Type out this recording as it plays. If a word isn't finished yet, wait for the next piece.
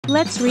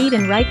Let's read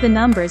and write the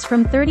numbers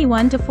from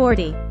 31 to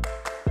 40.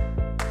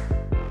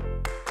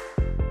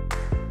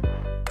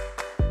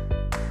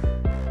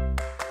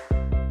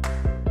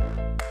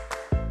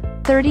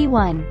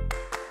 31,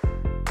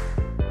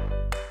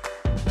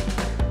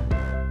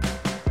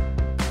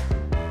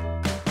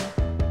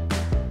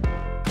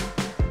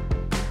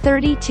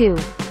 32,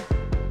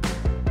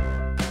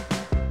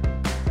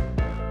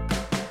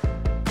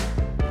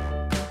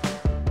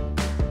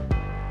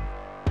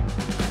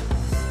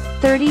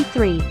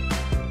 33,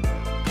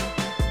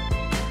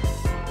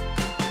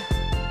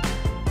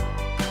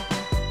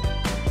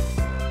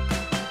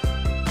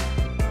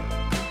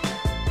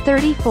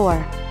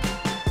 34,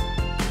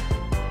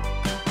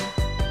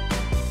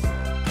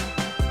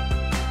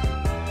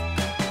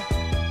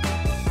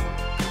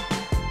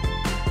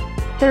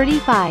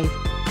 35,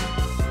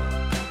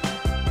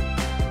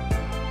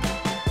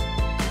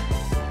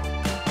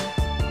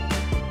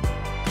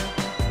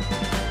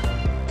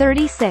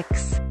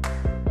 36,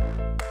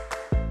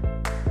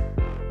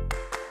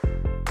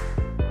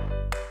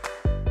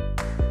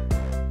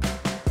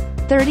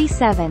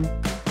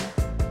 37,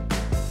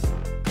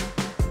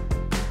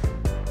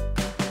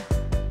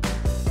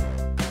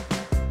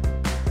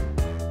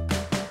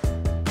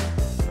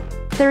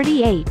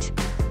 38,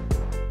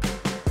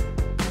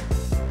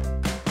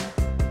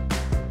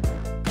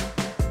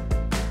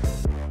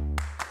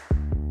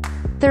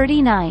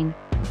 39,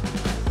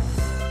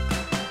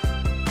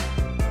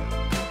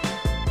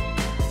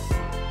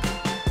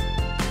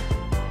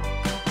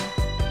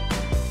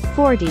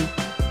 40.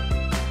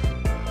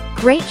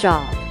 Great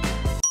job!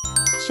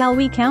 Shall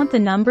we count the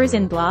numbers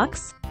in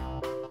blocks?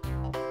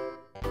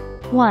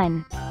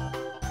 1,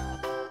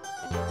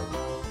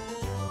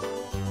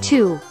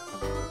 2,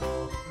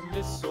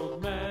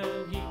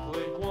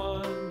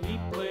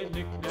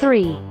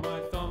 3,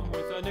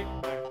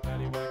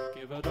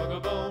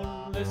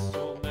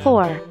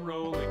 4,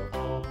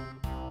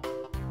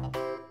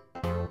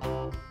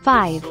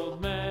 5,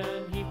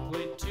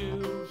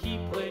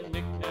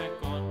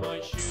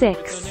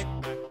 6,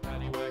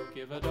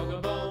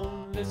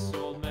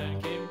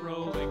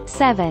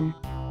 7,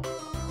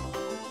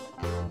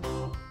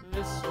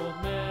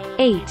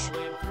 8,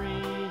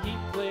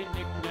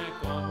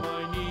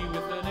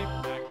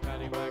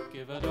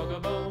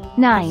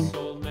 9,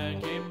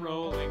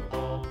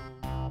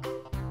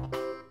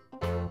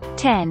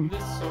 10,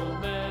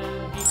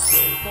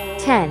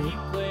 10,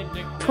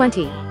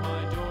 20,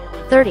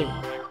 30,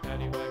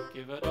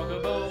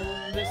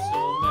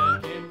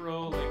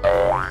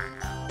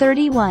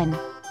 31,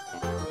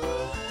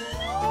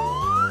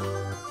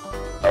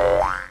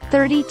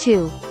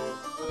 32,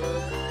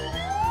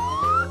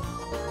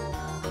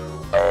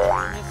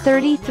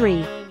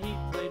 33,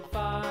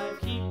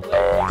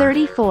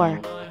 34,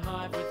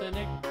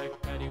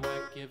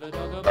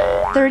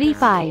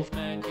 35,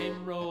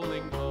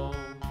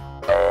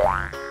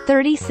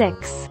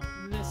 36,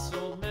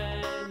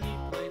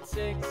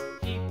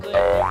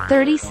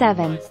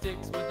 37,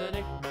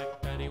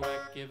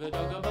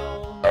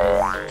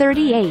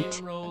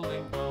 38,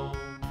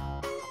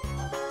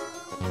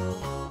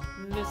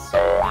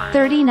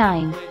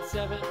 39,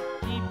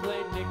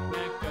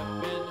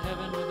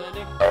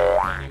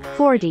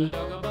 40.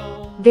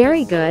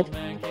 Very good.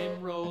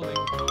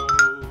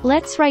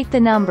 Let's write the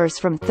numbers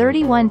from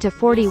 31 to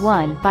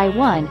 41 by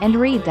one and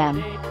read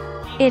them.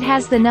 It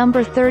has the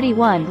number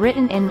 31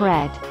 written in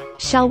red.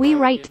 Shall we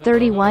write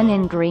 31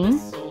 in green?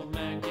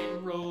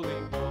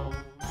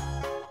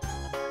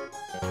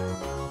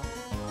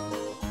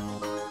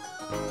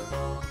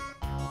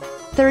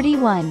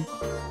 "31,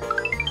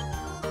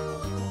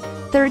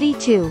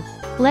 32.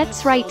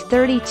 Let's write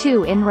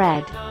 32 in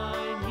red.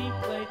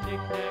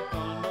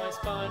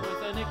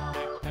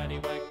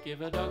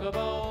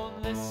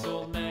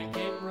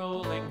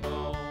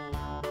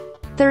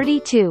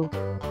 32,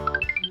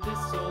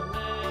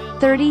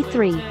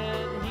 33.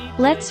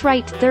 Let's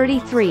write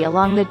 33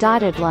 along the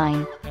dotted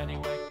line.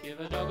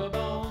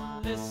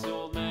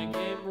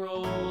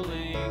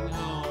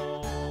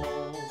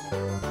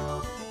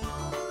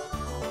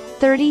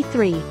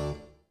 33,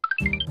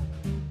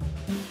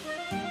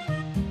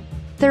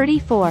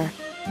 34.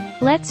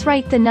 Let's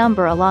write the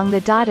number along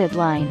the dotted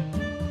line.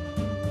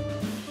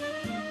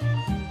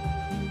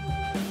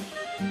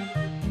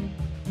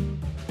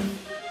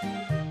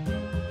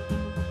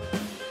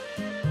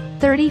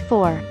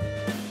 34,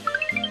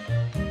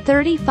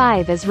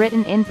 35 is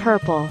written in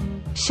purple.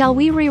 Shall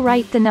we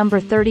rewrite the number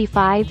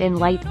 35 in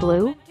light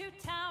blue?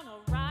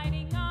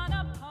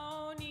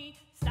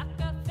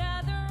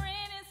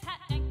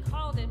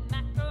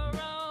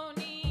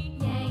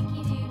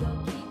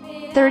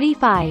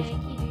 35,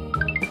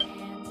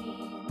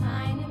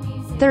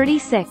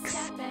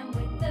 36,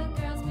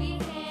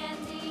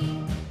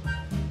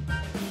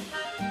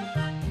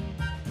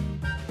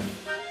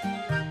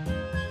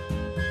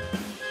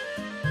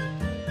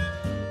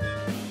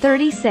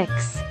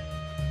 36,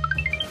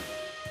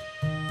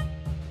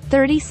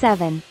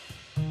 37.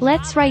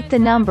 Let's write the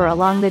number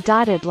along the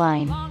dotted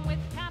line.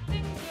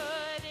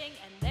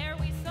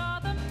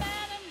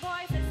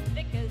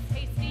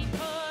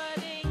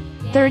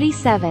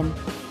 37.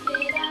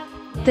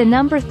 The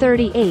number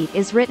 38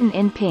 is written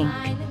in pink.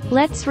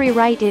 Let's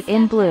rewrite it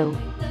in blue.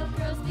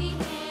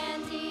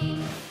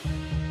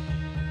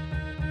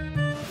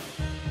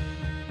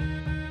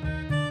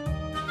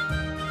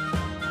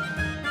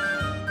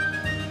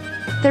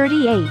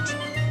 38.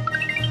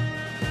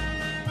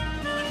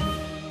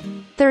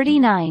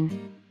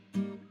 39.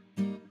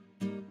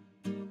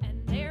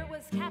 And there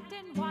was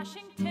Captain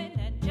Washington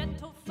and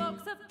gentle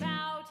folks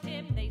about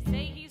him. They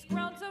say he's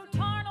grown so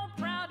tarnal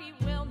proud he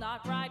will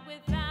not ride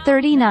without.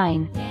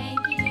 39.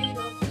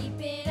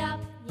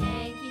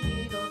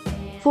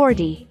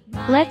 40.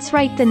 Let's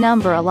write the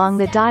number along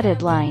the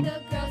dotted line.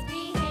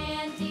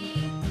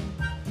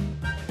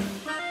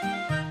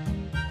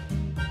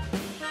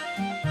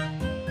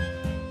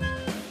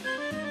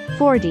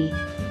 40.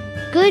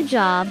 Good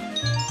job.